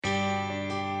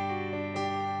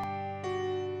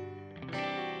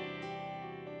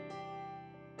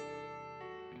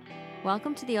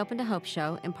Welcome to the Open to Hope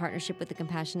Show in partnership with the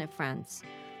Compassionate Friends.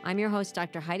 I'm your host,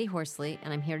 Dr. Heidi Horsley,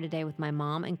 and I'm here today with my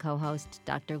mom and co-host,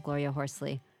 Dr. Gloria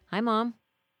Horsley. Hi, Mom.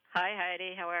 Hi,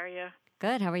 Heidi. How are you?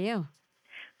 Good. How are you?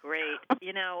 Great.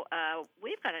 We've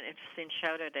got an interesting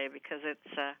show today because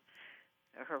it's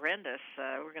horrendous.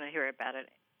 We're going to hear about an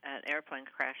airplane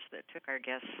crash that took our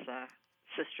guest's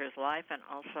sister's life and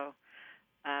also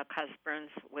caused burns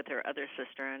with her other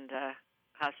sister and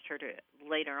caused her to,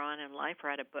 later on in life,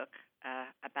 write a book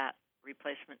about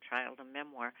replacement child, a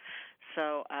memoir.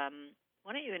 So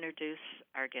why don't you introduce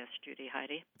our guest, Judy,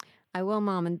 Heidi? I will,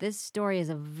 Mom, and this story is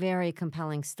a very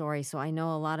compelling story, so I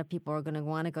know a lot of people are going to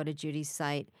want to go to Judy's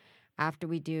site after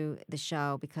we do the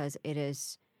show because it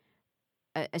is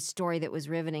a story that was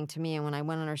riveting to me. And when I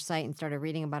went on her site and started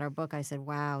reading about her book, I said,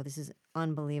 wow, this is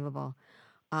unbelievable.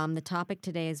 The topic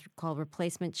today is called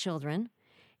Replacement Children,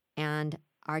 and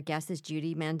our guest is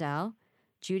Judy Mandel.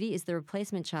 Judy is the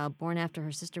replacement child born after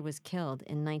her sister was killed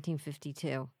in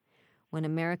 1952 when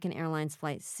American Airlines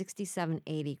Flight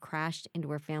 6780 crashed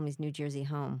into her family's New Jersey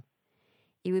home.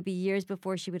 It would be years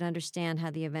before she would understand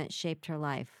how the event shaped her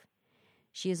life.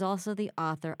 She is also the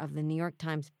author of the New York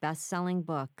Times best-selling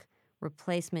book,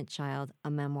 Replacement Child, a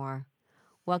Memoir.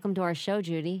 Welcome to our show,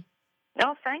 Judy.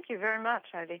 Oh, thank you very much,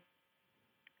 Heidi.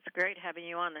 It's great having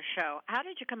you on the show. How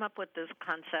did you come up with this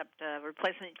concept of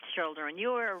replacement children?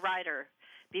 You were a writer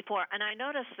before, and I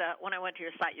noticed that when I went to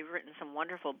your site, you've written some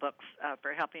wonderful books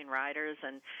for helping writers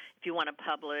and if you want to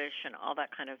publish and all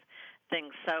that kind of thing.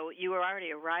 So you were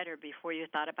already a writer before you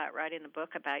thought about writing the book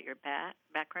about your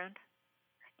background?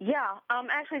 Yeah,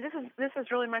 actually, this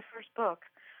is really my first book,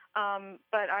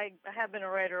 but I have been a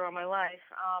writer all my life,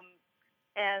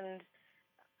 and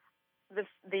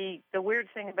the weird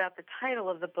thing about the title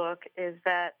of the book is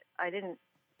that I didn't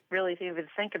really even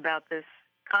think about this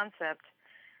concept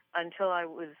until I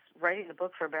was writing the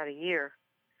book for about a year.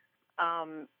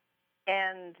 And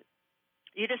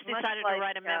you just decided to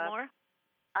write a memoir?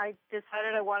 I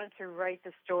decided I wanted to write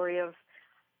the story of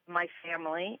my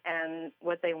family and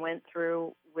what they went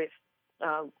through with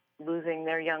losing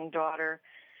their young daughter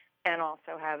and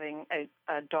also having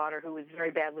a daughter who was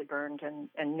very badly burned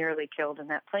and nearly killed in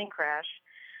that plane crash.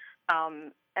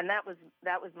 And that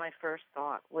was my first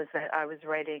thought, was that I was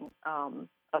writing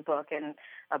a book and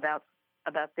about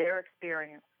their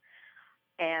experience,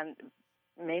 and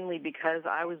mainly because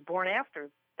I was born after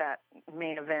that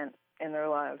main event in their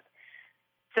lives.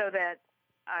 So that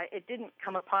it didn't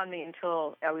come upon me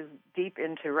until I was deep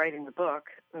into writing the book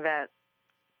that,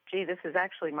 gee, this is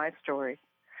actually my story.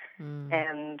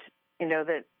 And,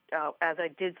 that as I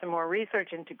did some more research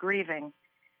into grieving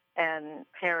and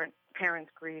parents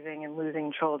grieving and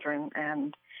losing children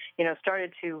and,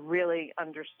 started to really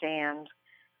understand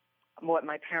what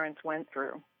my parents went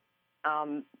through,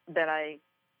 that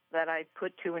I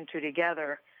put two and two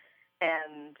together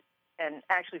and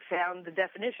actually found the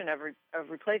definition of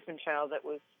replacement child that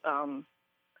was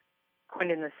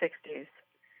coined in the 60s.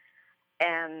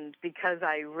 And because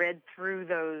I read through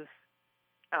those,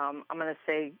 I'm going to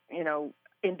say,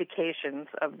 indications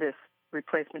of this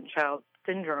replacement child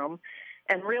syndrome,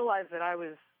 and realized that I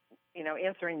was,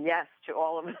 answering yes to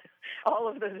all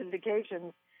of those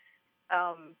indications.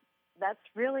 That's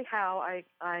really how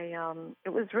it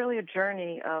was really a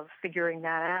journey of figuring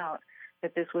that out,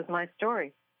 that this was my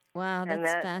story. Wow,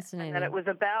 that's fascinating. And that it was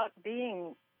about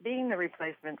being the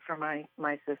replacement for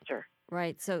my sister.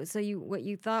 Right. So what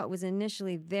you thought was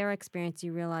initially their experience,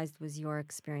 you realized was your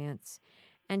experience.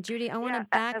 And Judy, I want to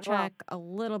backtrack a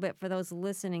little bit for those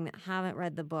listening that haven't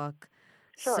read the book.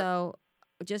 Sure. So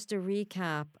just to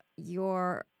recap,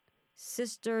 your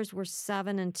sisters were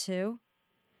 7 and 2?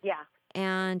 Yeah.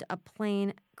 And a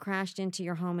plane crashed into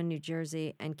your home in New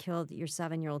Jersey and killed your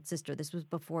 7-year-old sister. This was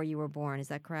before you were born. Is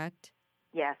that correct?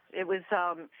 Yes. It was,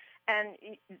 and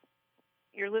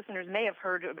your listeners may have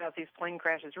heard about these plane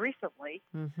crashes recently,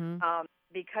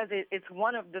 because it's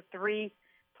one of the 3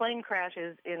 plane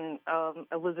crashes in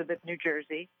Elizabeth, New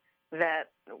Jersey, that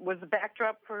was the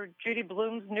backdrop for Judy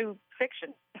Blume's new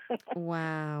fiction.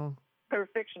 Wow. Her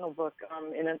fictional book,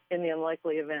 in the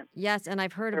Unlikely Event. Yes, and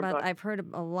I've heard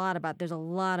a lot about. There's a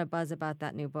lot of buzz about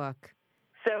that new book.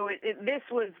 So this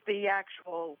was the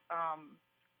actual,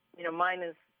 mine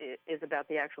is about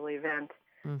the actual event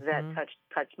that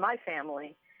touched my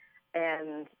family,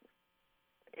 and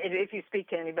if you speak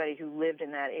to anybody who lived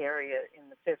in that area in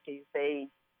the 50s, they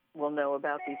will know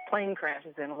about these plane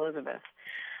crashes in Elizabeth.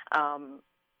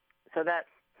 So that.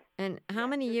 And how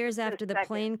many years after the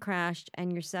plane crashed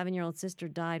and your 7-year-old sister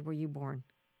died were you born?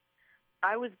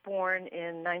 I was born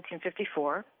in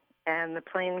 1954, and the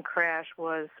plane crash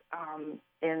was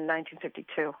in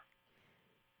 1952.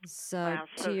 So Wow.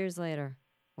 2 years later.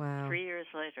 Wow. 3 years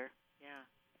later. Yeah.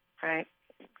 Right.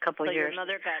 A couple So of years. your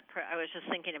mother got. I was just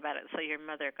thinking about it. So your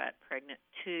mother got pregnant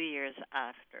 2 years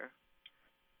after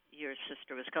your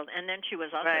sister was killed, and then she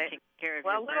was also Right. taking care of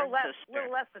Well, your burn sister. a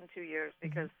little less than 2 years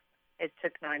because it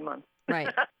took 9 months. Right.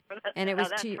 And it was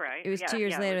that's 2. right. It was 2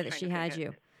 years I later was that trying she to had figure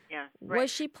you. it. Yeah. Right. Was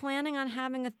she planning on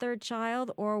having a third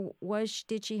child, or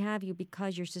did she have you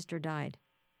because your sister died?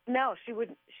 No, she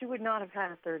would not have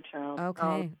had a third child.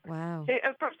 Okay. Wow.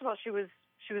 First of all, she was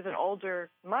an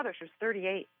older mother. She was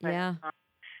 38. Yeah.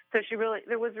 So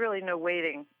there was really no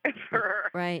waiting for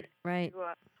her. Right.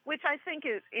 Which I think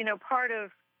is, part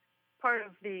of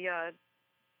the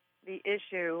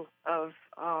issue of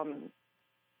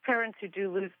parents who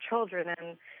do lose children,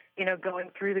 and going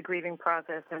through the grieving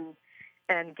process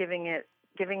and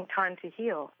giving time to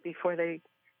heal before they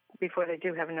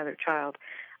do have another child.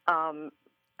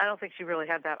 I don't think she really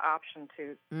had that option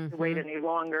to wait any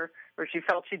longer, or she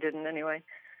felt she didn't anyway.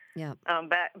 Yeah.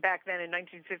 Back then in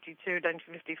 1952,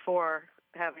 1954,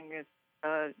 having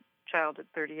a child at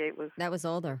 38 was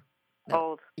older.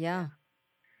 Old. Yeah.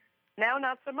 Now,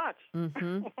 not so much.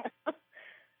 Mm-hmm.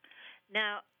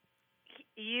 Now,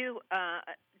 you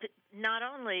not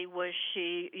only was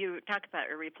you talked about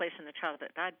her replacing the child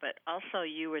that died, but also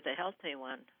you were the healthy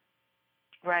one.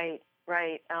 Right.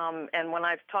 And when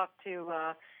I've talked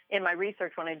to in my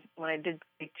research, when I did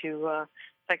speak to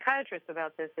psychiatrists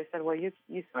about this, they said, well, you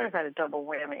sort of had a double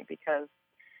whammy because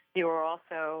you were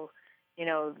also,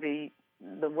 the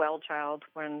well child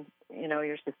when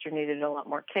your sister needed a lot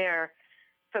more care.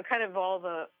 So kind of all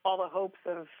the hopes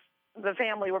of the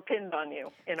family were pinned on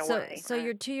you in a way. So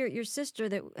your sister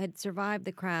that had survived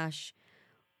the crash,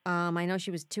 I know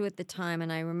she was 2 at the time,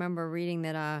 and I remember reading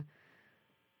that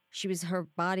her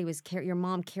body was your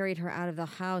mom carried her out of the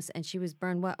house, and she was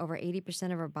burned over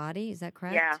 80% of her body. Is that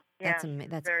correct? Yeah.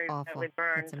 That's very awful. badly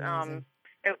burned. That's amazing.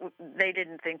 They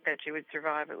didn't think that she would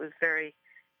survive. It was very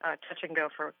touch and go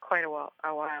for quite a while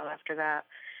after that.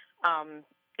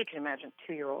 You can imagine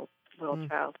 2-year-old little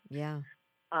child. Yeah.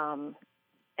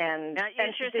 And now,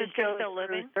 is your sister still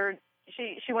living?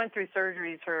 She went through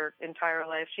surgeries her entire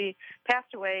life. She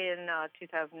passed away in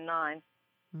 2009.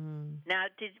 Now,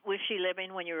 was she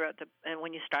living when you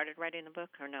when you started writing the book,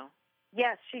 or no?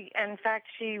 Yes, in fact,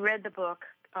 she read the book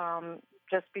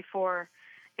just before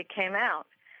it came out.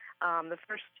 The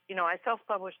first, I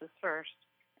self-published this first,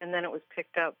 and then it was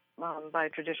picked up by a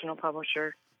traditional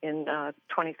publisher in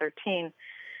 2013.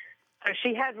 So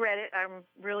she had read it. I'm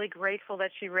really grateful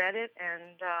that she read it,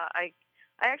 and I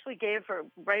actually gave her.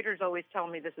 Writers always tell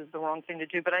me this is the wrong thing to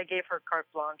do, but I gave her carte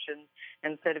blanche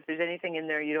and said, if there's anything in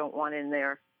there you don't want in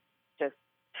there, just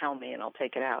tell me and I'll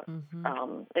take it out.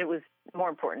 Mm-hmm. It was more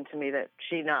important to me that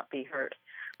she not be hurt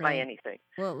by anything.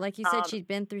 Well, like you said, she'd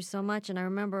been through so much, and I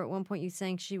remember at one point you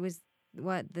saying she was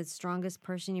the strongest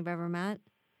person you've ever met.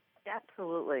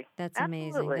 Absolutely. That's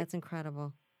amazing. That's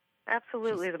incredible.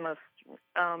 Absolutely, the most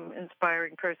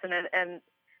inspiring person, and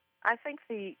I think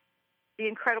the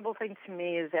incredible thing to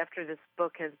me is after this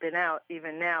book has been out,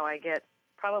 even now I get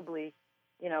probably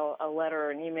a letter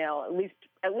or an email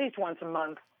at least once a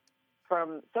month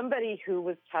from somebody who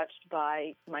was touched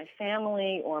by my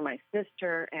family or my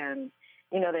sister, and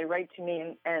they write to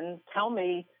me and tell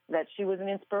me that she was an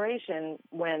inspiration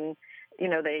when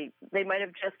they might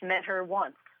have just met her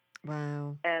once.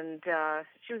 Wow. And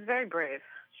she was very brave.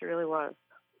 She really was.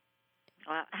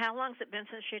 How long has it been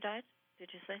since she died, did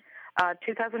you say?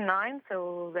 2009,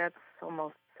 so that's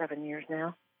almost 7 years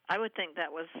now. I would think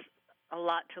that was a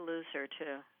lot to lose her,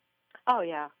 too. Oh,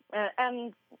 yeah.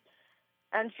 And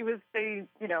she was the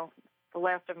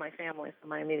last of my family, so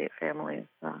my immediate family,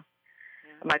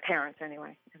 my parents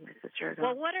anyway, and my sister.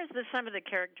 Well, what are some of the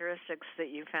characteristics that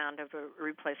you found of a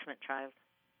replacement child?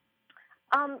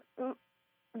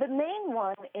 The main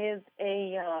one is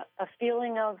a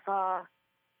feeling of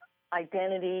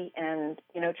identity and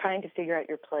trying to figure out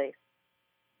your place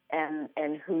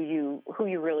and who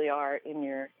you really are in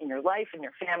your life, in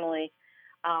your family.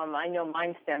 I know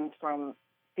mine stems from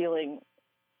feeling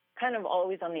kind of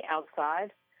always on the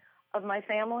outside of my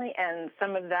family, and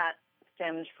some of that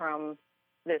stems from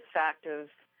this fact of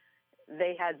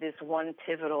they had this one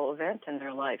pivotal event in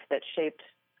their life that shaped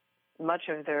much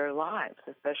of their lives,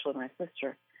 especially my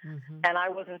sister. Mm-hmm. And I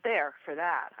wasn't there for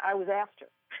that. I was after.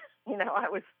 I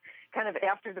was kind of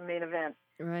after the main event.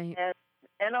 Right.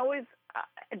 And always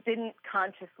didn't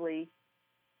consciously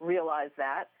realize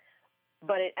that,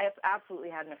 but it absolutely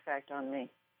had an effect on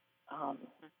me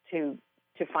to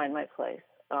find my place.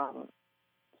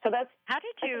 So that's how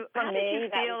did you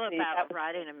feel about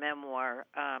writing a memoir?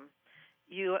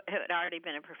 You had already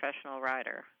been a professional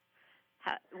writer.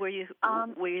 Were you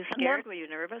No, scared? Were you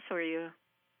nervous? Were you?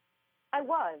 I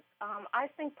was. I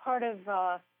think part of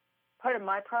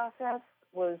my process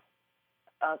was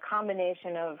a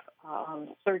combination of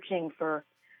searching for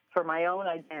my own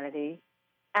identity,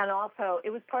 and also it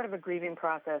was part of a grieving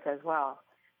process as well.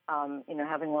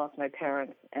 Having lost my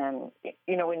parents, and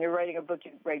when you're writing a book,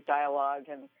 you write dialogue,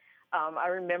 and I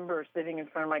remember sitting in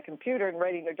front of my computer and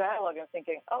writing their dialogue and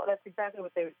thinking, "Oh, that's exactly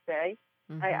what they would say."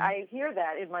 Mm-hmm. I hear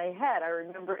that in my head. I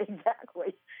remember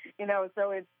exactly.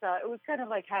 So it was kind of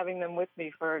like having them with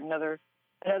me for another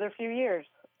few years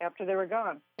after they were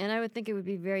gone. And I would think it would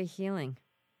be very healing.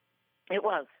 It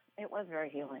was very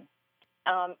healing.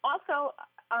 Also,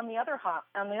 on the other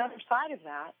side of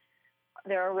that,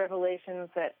 there are revelations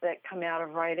that come out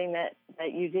of writing that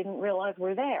you didn't realize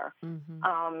were there. Mm-hmm.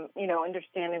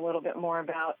 Understanding a little bit more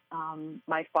about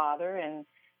my father and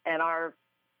our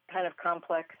kind of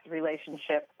complex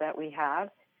relationship that we had.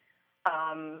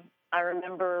 I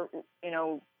remember,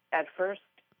 at first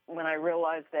when I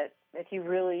realized that he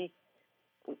really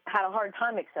had a hard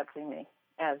time accepting me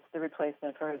as the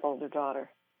replacement for his older daughter,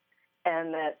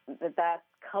 and that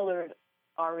colored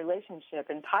our relationship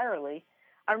entirely.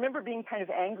 I remember being kind of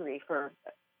angry for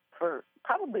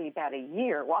probably about a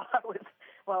year while I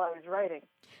was writing.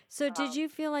 So did you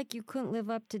feel like you couldn't live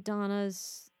up to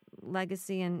Donna's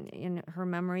legacy and in her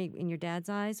memory in your dad's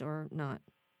eyes, or not?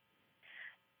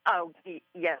 Oh,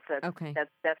 yes, Okay.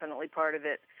 That's definitely part of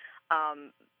it.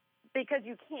 Because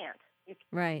you can't.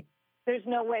 Right. There's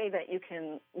no way that you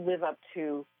can live up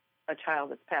to a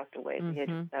child that's passed away at the age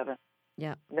of 7.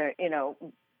 Yeah.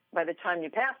 By the time you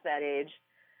pass that age,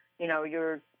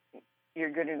 you're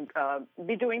going to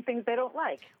be doing things they don't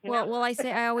like. Well,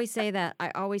 I always say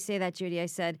that, Judy. I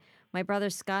said, my brother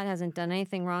Scott hasn't done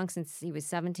anything wrong since he was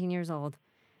 17 years old.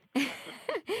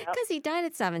 Because he died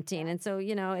at 17. And so,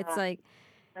 it's like.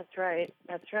 That's right.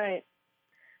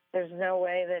 There's no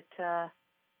way that,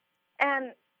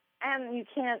 and you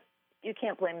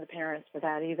can't blame the parents for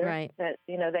that either. Right. That,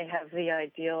 they have the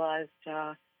idealized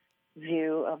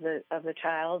view of the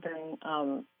child. And,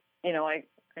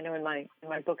 I know in my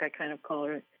book I kind of call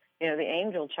her, the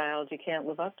angel child. You can't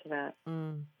live up to that.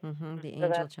 Mm-hmm, the So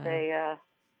angel child.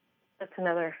 That's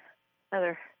another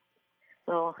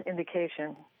little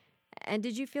indication. And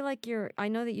did you feel like I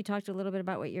know that you talked a little bit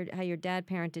about how your dad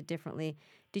parented differently.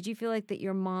 Did you feel like that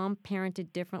your mom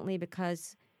parented differently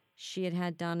because she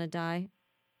had Donna die?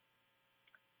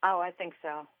 Oh, I think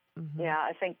so. Mm-hmm. Yeah,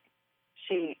 I think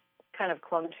she kind of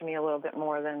clung to me a little bit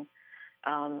more than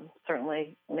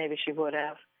certainly maybe she would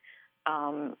have.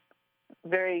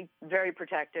 Very, very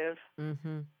protective.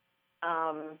 Mm-hmm.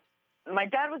 My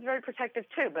dad was very protective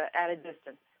too, but at a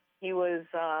distance. He was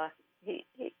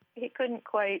he couldn't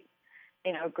quite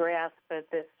grasp that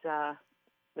this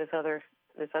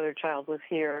other child was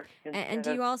here. And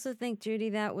do you also think, Judy,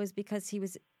 that was because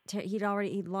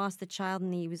he'd lost the child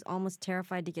and he was almost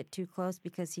terrified to get too close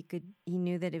because he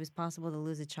knew that it was possible to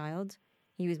lose a child?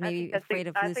 He was maybe afraid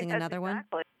of losing another one?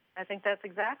 I think that's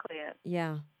exactly it.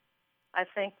 Yeah. I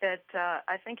think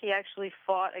he actually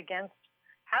fought against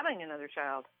having another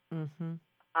child. Mm-hmm.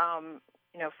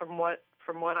 From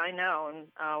what I know and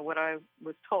what I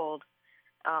was told,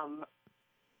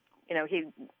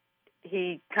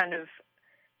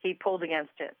 he pulled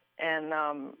against it,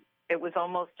 and it was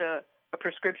almost a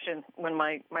prescription when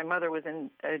my mother was in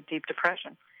a deep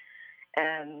depression,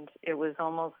 and it was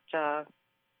almost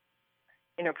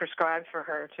prescribed for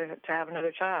her to have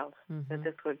another child. Mm-hmm. That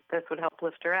this would help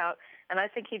lift her out, and I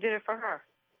think he did it for her.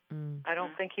 I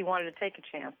don't think he wanted to take a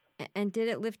chance. And did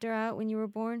it lift her out when you were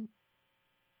born?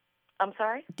 I'm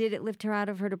sorry? Did it lift her out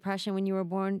of her depression when you were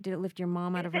born? Did it lift your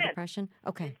mom out of her depression?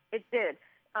 Okay. It did.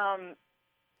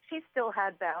 She still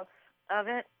had bouts of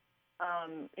it,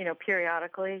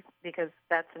 periodically, because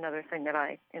that's another thing that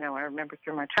I remember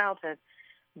through my childhood.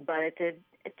 But it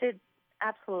did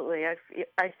absolutely.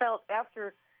 I felt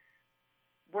after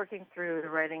working through the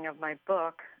writing of my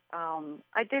book,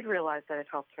 I did realize that it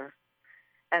helped her,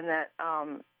 and that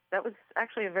was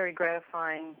actually a very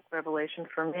gratifying revelation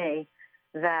for me,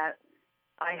 that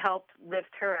I helped lift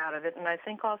her out of it, and I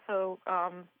think also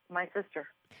my sister.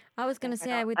 I was going to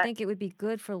say, I would think it would be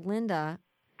good for Linda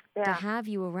to have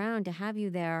you around, to have you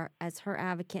there as her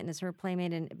advocate and as her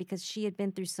playmate, and because she had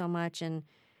been through so much and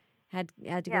had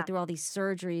to go through all these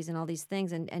surgeries and all these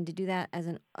things, and to do that as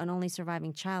an only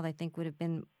surviving child, I think would have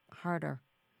been harder,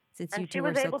 since you two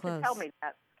were so close. And she was able to tell me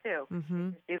that, too. Mm-hmm.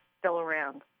 She was still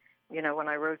around, when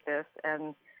I wrote this,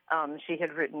 and she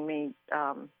had written me,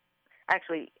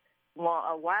 actually,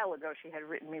 a while ago, she had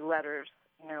written me letters,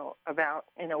 about,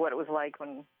 what it was like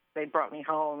when they brought me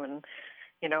home,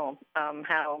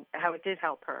 how it did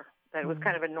help her. That it was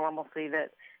kind of a normalcy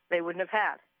that they wouldn't have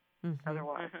had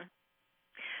otherwise. Mm-hmm.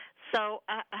 So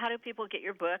how do people get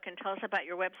your book? And tell us about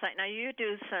your website. Now, you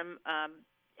do some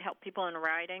help people in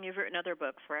writing. You've written other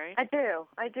books, right? I do.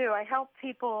 I help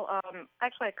people.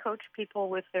 Actually, I coach people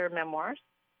with their memoirs.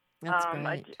 That's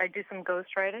great. I do some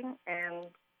ghostwriting, and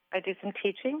I do some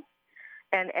teaching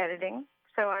and editing.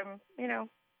 So I'm,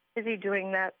 busy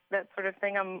doing that sort of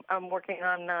thing. I'm working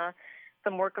on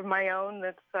some work of my own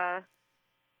that's,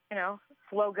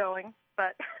 slow going,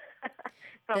 but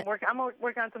so I'm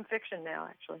working on some fiction now,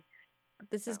 actually.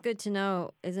 This is good to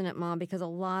know, isn't it, Mom? Because a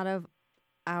lot of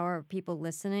our people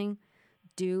listening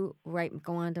do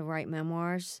go on to write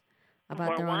memoirs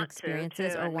about their own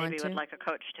experiences, or want maybe to. Would like a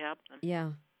coach to help them.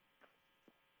 Yeah.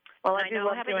 Well, I do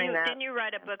love doing that. Didn't you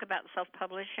write a book about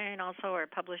self-publishing also, or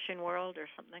Publishing World or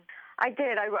something? I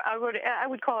did. I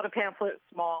would call it a pamphlet,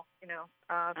 small,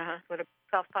 sort of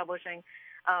self-publishing,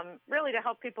 really to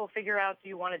help people figure out, do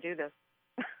you want to do this?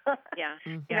 Yeah.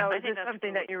 Is this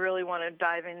something that you really want to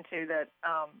dive into? That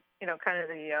kind of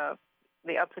the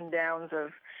ups and downs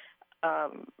of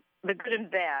the good and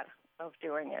bad of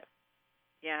doing it.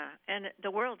 Yeah, and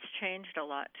the world's changed a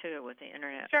lot too with the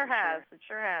internet. It sure has.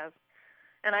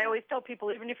 And I always tell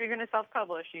people, even if you're going to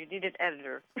self-publish, you need an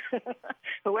editor,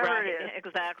 whoever it is.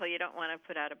 Exactly. You don't want to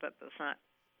put out a book that's not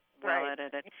well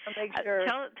edited. Make sure.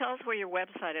 Tell us where your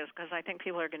website is, because I think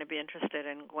people are going to be interested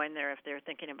in going there if they're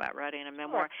thinking about writing a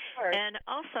memoir. Sure. And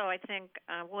also, I think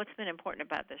what's been important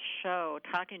about this show,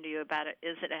 talking to you about it,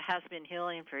 is that it has been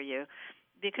healing for you.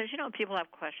 Because, people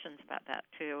have questions about that,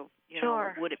 too.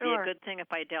 Would it be a good thing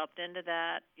if I delved into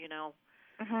that?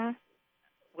 Mm-hmm.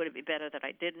 Would it be better that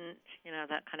I didn't?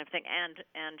 That kind of thing. And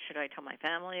should I tell my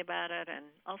family about it?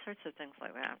 And all sorts of things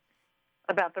like that.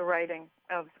 About the writing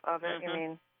of it, you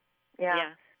mean?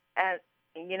 Yeah. And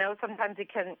sometimes it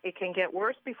can get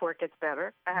worse before it gets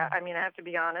better. I have to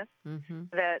be honest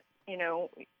that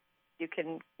you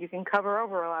can cover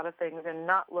over a lot of things and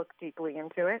not look deeply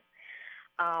into it.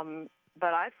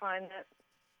 But I find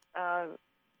that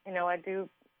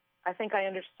I think I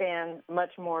understand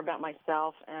much more about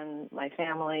myself and my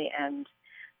family, and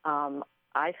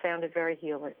I found it a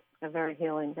very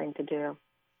healing thing to do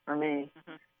for me.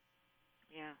 Mm-hmm.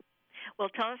 Yeah. Well,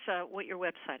 tell us what your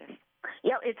website is.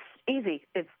 Yeah, it's easy.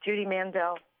 It's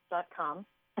judymandel.com.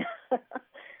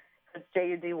 It's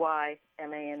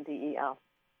JUDYMANDEL.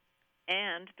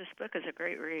 And this book is a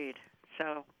great read,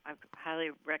 so I highly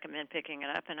recommend picking it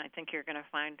up, and I think you're going to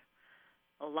find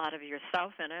a lot of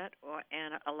yourself in it,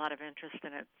 and a lot of interest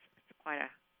in it. It's quite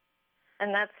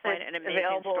and that's an amazing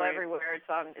available story. Everywhere. It's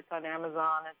on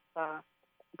Amazon. It's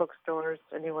bookstores,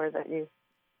 anywhere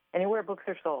books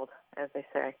are sold, as they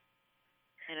say.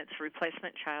 And it's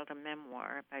Replacement Child, a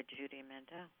memoir by Judy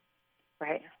Mandel.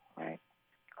 Right.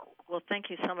 Well,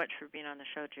 thank you so much for being on the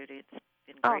show, Judy. It's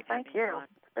been great. Oh, thank you.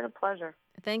 It's been a pleasure.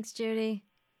 Thanks, Judy.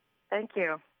 Thank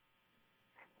you.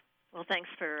 Well, thanks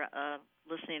for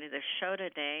listening to this show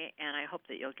today, and I hope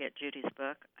that you'll get Judy's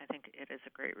book. I think it is a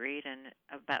great read, and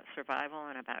about survival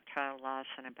and about child loss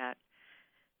and about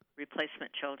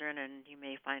replacement children, and you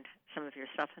may find some of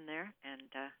yourself in there. And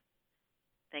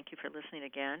thank you for listening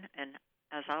again. And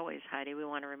as always, Heidi, we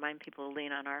want to remind people to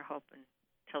lean on our hope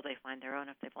until they find their own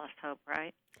if they've lost hope,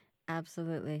 right?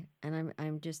 Absolutely. And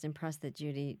I'm just impressed that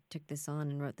Judy took this on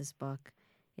and wrote this book.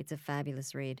 It's a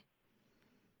fabulous read.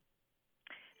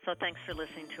 So thanks for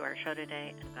listening to our show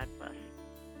today, and God bless.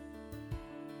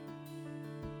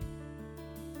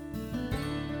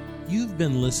 You've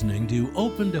been listening to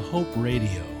Open to Hope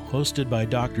Radio, hosted by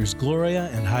Drs. Gloria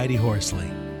and Heidi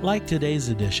Horsley. Like today's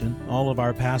edition, all of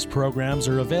our past programs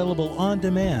are available on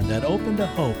demand at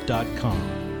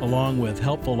opentohope.com, along with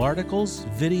helpful articles,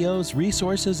 videos,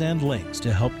 resources, and links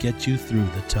to help get you through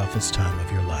the toughest time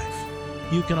of your life.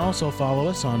 You can also follow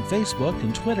us on Facebook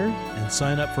and Twitter and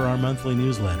sign up for our monthly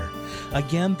newsletter.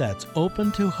 Again, that's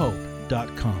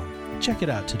opentohope.com. Check it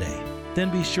out today. Then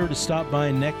be sure to stop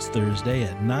by next Thursday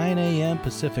at 9 a.m.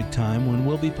 Pacific Time when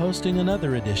we'll be posting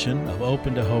another edition of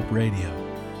Open to Hope Radio.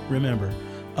 Remember,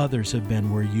 others have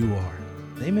been where you are.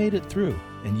 They made it through,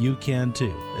 and you can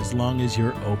too, as long as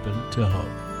you're open to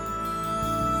hope.